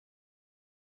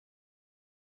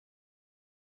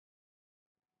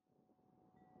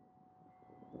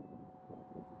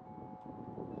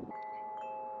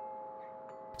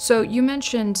So you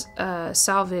mentioned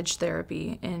salvage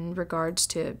therapy in regards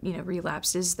to,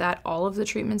 relapse. Is that all of the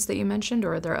treatments that you mentioned,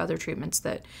 or are there other treatments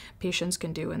that patients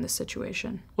can do in this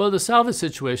situation? Well, the salvage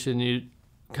situation, you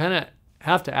kind of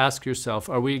have to ask yourself,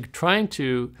 are we trying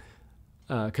to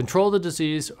control the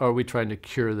disease, or are we trying to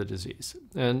cure the disease?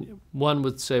 And one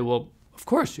would say, well, of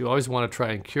course, you always want to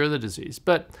try and cure the disease.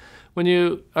 But when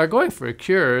you are going for a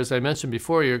cure, as I mentioned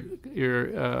before, you're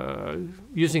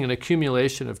using an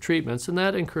accumulation of treatments, and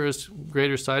that incurs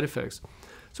greater side effects.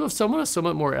 So if someone is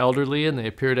somewhat more elderly and they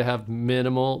appear to have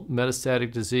minimal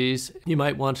metastatic disease, you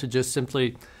might want to just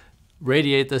simply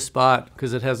radiate the spot,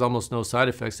 because it has almost no side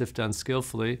effects if done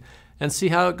skillfully, and see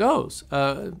how it goes.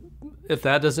 If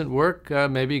that doesn't work,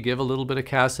 maybe give a little bit of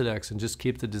Casodex and just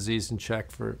keep the disease in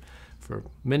check for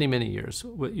many, many years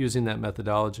using that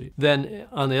methodology. Then,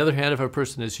 on the other hand, if a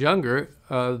person is younger,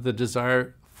 the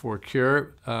desire for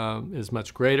cure is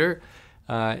much greater,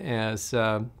 as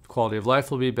quality of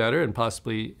life will be better, and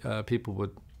possibly people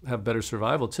would have better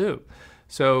survival too.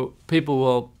 So people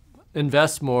will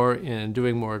invest more in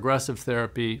doing more aggressive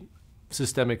therapy,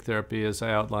 systemic therapy, as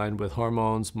I outlined, with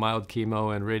hormones, mild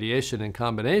chemo, and radiation in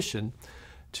combination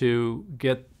to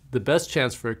get the best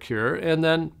chance for a cure. And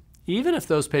then even if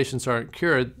those patients aren't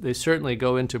cured, they certainly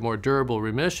go into more durable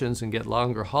remissions and get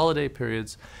longer holiday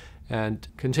periods and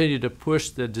continue to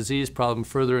push the disease problem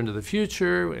further into the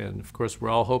future. And of course, we're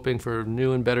all hoping for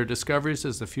new and better discoveries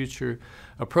as the future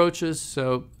approaches.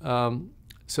 So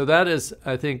that is,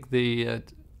 I think, the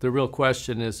real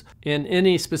question is, in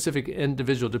any specific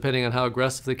individual, depending on how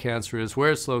aggressive the cancer is,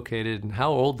 where it's located, and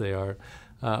how old they are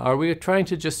we trying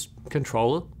to just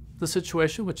control the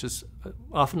situation, which is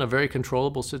often a very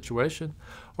controllable situation,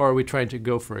 or are we trying to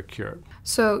go for a cure?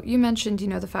 So you mentioned,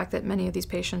 the fact that many of these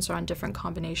patients are on different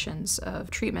combinations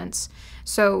of treatments.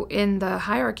 So in the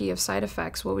hierarchy of side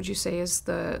effects, what would you say is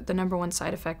the number one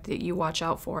side effect that you watch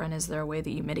out for, and is there a way that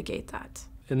you mitigate that?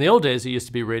 In the old days, it used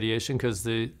to be radiation, because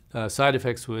the side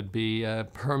effects would be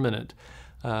permanent.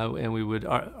 And we would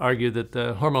argue that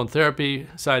the hormone therapy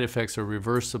side effects are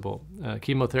reversible.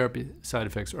 Chemotherapy side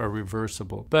effects are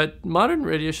reversible. But modern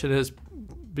radiation has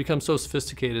become so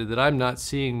sophisticated that I'm not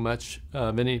seeing much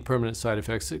of any permanent side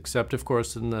effects, except, of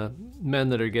course, in the men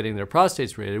that are getting their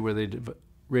prostates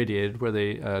radiated, where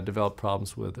they develop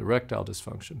problems with erectile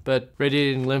dysfunction. But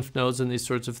radiating lymph nodes and these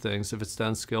sorts of things, if it's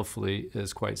done skillfully,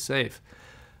 is quite safe.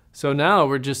 So now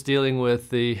we're just dealing with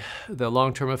the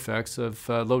long-term effects of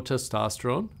low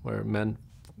testosterone, where men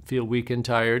feel weak and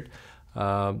tired,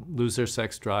 lose their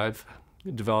sex drive,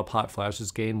 develop hot flashes,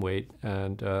 gain weight,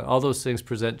 and all those things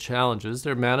present challenges.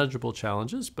 They're manageable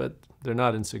challenges, but they're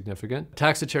not insignificant.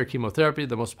 Taxotere chemotherapy,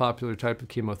 the most popular type of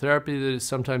chemotherapy that is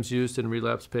sometimes used in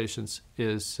relapsed patients,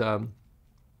 is a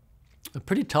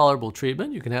pretty tolerable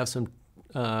treatment. You can have some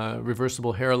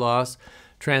reversible hair loss,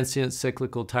 transient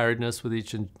cyclical tiredness with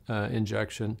each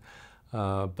injection,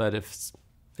 but if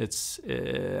it's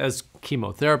as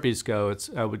chemotherapies go,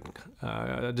 I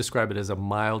would describe it as a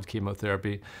mild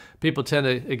chemotherapy. People tend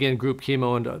to, again, group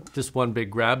chemo into just one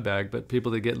big grab bag, but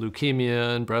people that get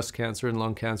leukemia and breast cancer and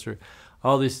lung cancer,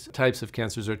 all these types of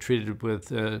cancers are treated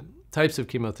with types of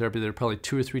chemotherapy that are probably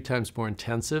 2 or 3 times more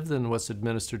intensive than what's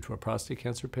administered to a prostate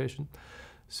cancer patient.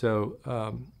 So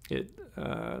it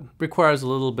requires a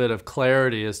little bit of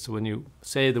clarity as to when you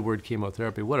say the word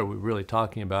chemotherapy, what are we really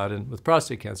talking about? And with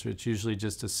prostate cancer, it's usually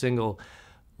just a single,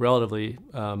 relatively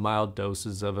mild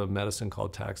doses of a medicine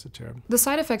called Taxotere. The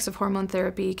side effects of hormone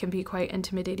therapy can be quite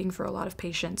intimidating for a lot of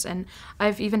patients, and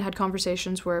I've even had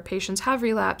conversations where patients have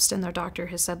relapsed and their doctor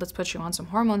has said, let's put you on some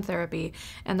hormone therapy,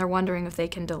 and they're wondering if they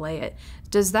can delay it.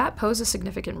 Does that pose a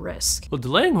significant risk? Well,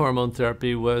 delaying hormone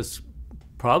therapy was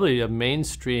probably a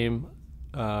mainstream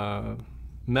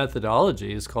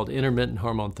methodology. Is called intermittent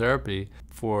hormone therapy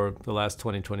for the last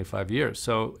 20-25 years.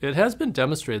 So it has been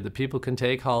demonstrated that people can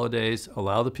take holidays,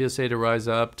 allow the PSA to rise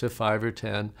up to 5 or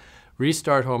 10,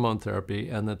 restart hormone therapy,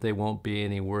 and that they won't be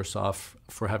any worse off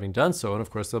for having done so. And of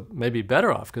course, they'll maybe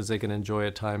better off because they can enjoy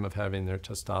a time of having their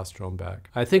testosterone back.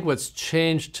 I think what's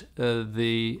changed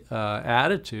the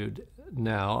attitude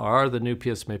now are the new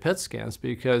PSMA PET scans,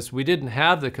 because we didn't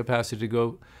have the capacity to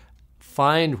go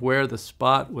find where the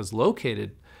spot was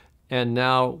located, and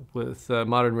now with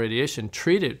modern radiation,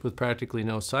 treat it with practically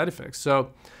no side effects. So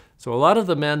a lot of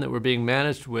the men that were being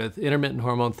managed with intermittent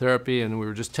hormone therapy, and we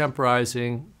were just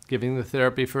temporizing, giving the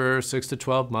therapy for 6 to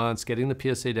 12 months, getting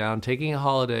the PSA down, taking a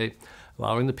holiday,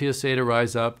 allowing the PSA to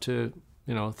rise up to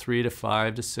 3 to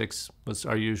 5 to 6 was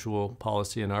our usual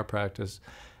policy in our practice,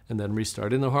 and then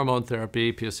restarting the hormone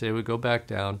therapy, PSA would go back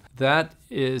down. That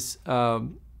is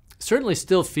certainly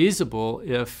still feasible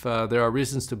if there are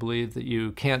reasons to believe that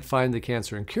you can't find the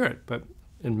cancer and cure it. But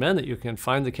in men that you can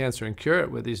find the cancer and cure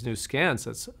it with these new scans,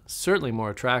 that's certainly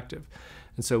more attractive.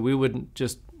 And so we wouldn't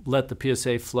just let the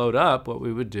PSA float up. What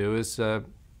we would do is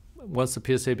once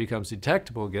the PSA becomes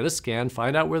detectable, get a scan,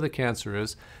 find out where the cancer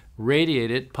is,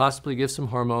 radiate it, possibly give some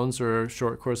hormones or a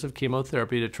short course of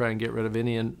chemotherapy to try and get rid of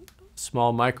any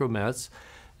small micromets,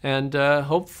 and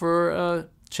hope for a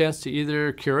chance to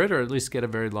either cure it or at least get a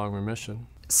very long remission.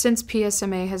 Since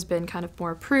PSMA has been kind of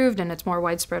more approved and it's more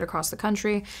widespread across the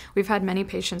country, we've had many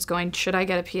patients going, should I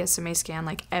get a PSMA scan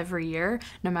like every year,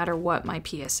 no matter what my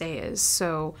PSA is?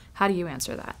 So how do you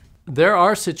answer that? There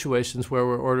are situations where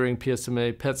we're ordering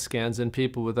PSMA PET scans in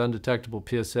people with undetectable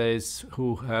PSAs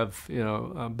who have,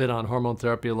 been on hormone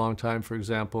therapy a long time, for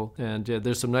example. And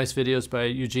there's some nice videos by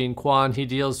Eugene Kwan. He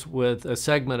deals with a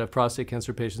segment of prostate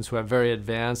cancer patients who have very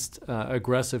advanced,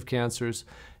 aggressive cancers.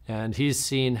 And he's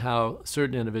seen how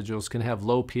certain individuals can have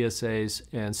low PSAs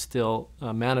and still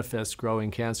manifest growing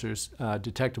cancers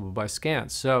detectable by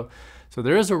scans. So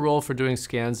there is a role for doing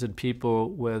scans in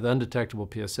people with undetectable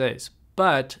PSAs.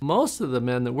 But most of the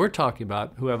men that we're talking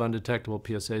about who have undetectable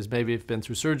PSAs maybe have been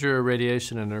through surgery or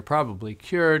radiation and are probably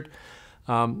cured.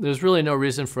 There's really no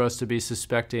reason for us to be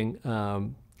suspecting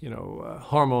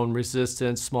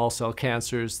hormone-resistant small cell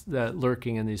cancers that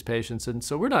lurking in these patients. And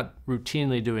so we're not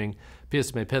routinely doing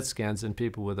PSMA PET scans in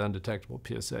people with undetectable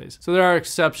PSAs. So there are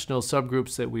exceptional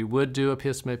subgroups that we would do a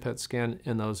PSMA PET scan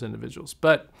in those individuals.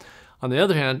 But on the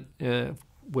other hand,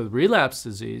 with relapse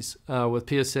disease, with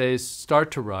PSAs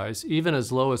start to rise, even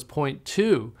as low as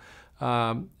 0.2,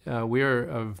 we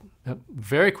are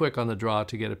very quick on the draw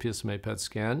to get a PSMA PET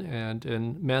scan. And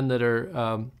in men that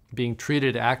are being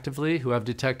treated actively who have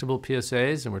detectable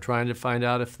PSAs, and we're trying to find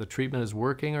out if the treatment is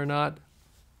working or not,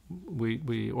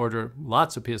 we order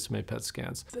lots of PSMA PET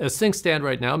scans. As things stand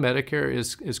right now, Medicare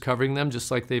is covering them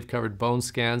just like they've covered bone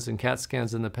scans and CAT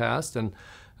scans in the past. And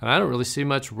I don't really see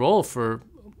much role for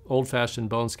old-fashioned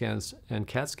bone scans and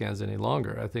CAT scans any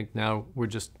longer. I think now we're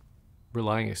just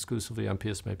relying exclusively on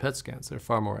PSMA PET scans. They're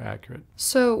far more accurate.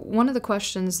 So one of the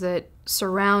questions that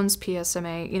surrounds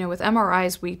PSMA, with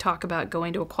MRIs, we talk about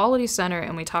going to a quality center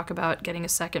and we talk about getting a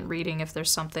second reading if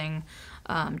there's something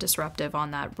disruptive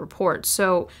on that report.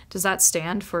 So does that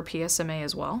stand for PSMA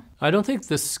as well? I don't think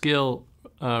the skill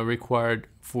required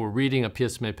for reading a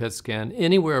PSMA PET scan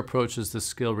anywhere approaches the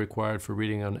skill required for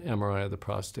reading an MRI of the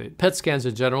prostate. PET scans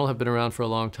in general have been around for a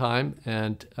long time,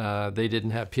 and they didn't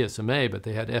have PSMA, but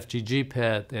they had FGG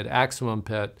PET, they had Aximum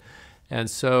PET, and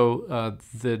so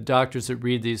the doctors that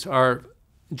read these are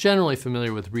generally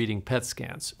familiar with reading PET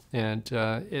scans, and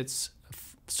it's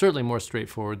certainly more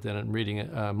straightforward than in reading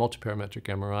a multiparametric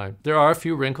MRI. There are a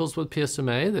few wrinkles with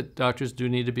PSMA that doctors do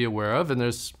need to be aware of, and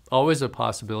there's always a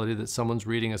possibility that someone's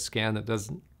reading a scan that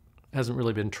hasn't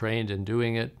really been trained in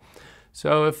doing it.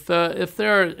 So if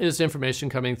there is information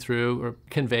coming through or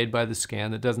conveyed by the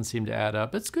scan that doesn't seem to add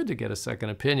up, it's good to get a second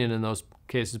opinion in those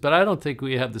cases. But I don't think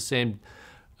we have the same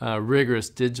rigorous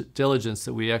diligence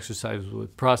that we exercise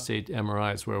with prostate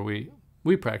MRIs, where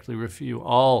we practically review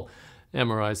all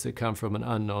MRIs that come from an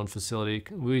unknown facility.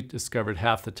 We discovered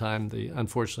half the time,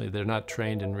 unfortunately, they're not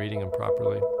trained in reading them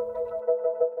properly.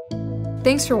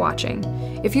 Thanks for watching.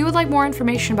 If you would like more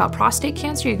information about prostate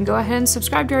cancer, you can go ahead and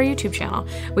subscribe to our YouTube channel.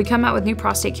 We come out with new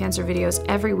prostate cancer videos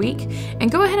every week. And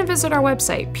go ahead and visit our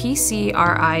website,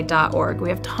 PCRI.org. We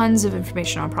have tons of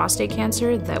information on prostate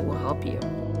cancer that will help you.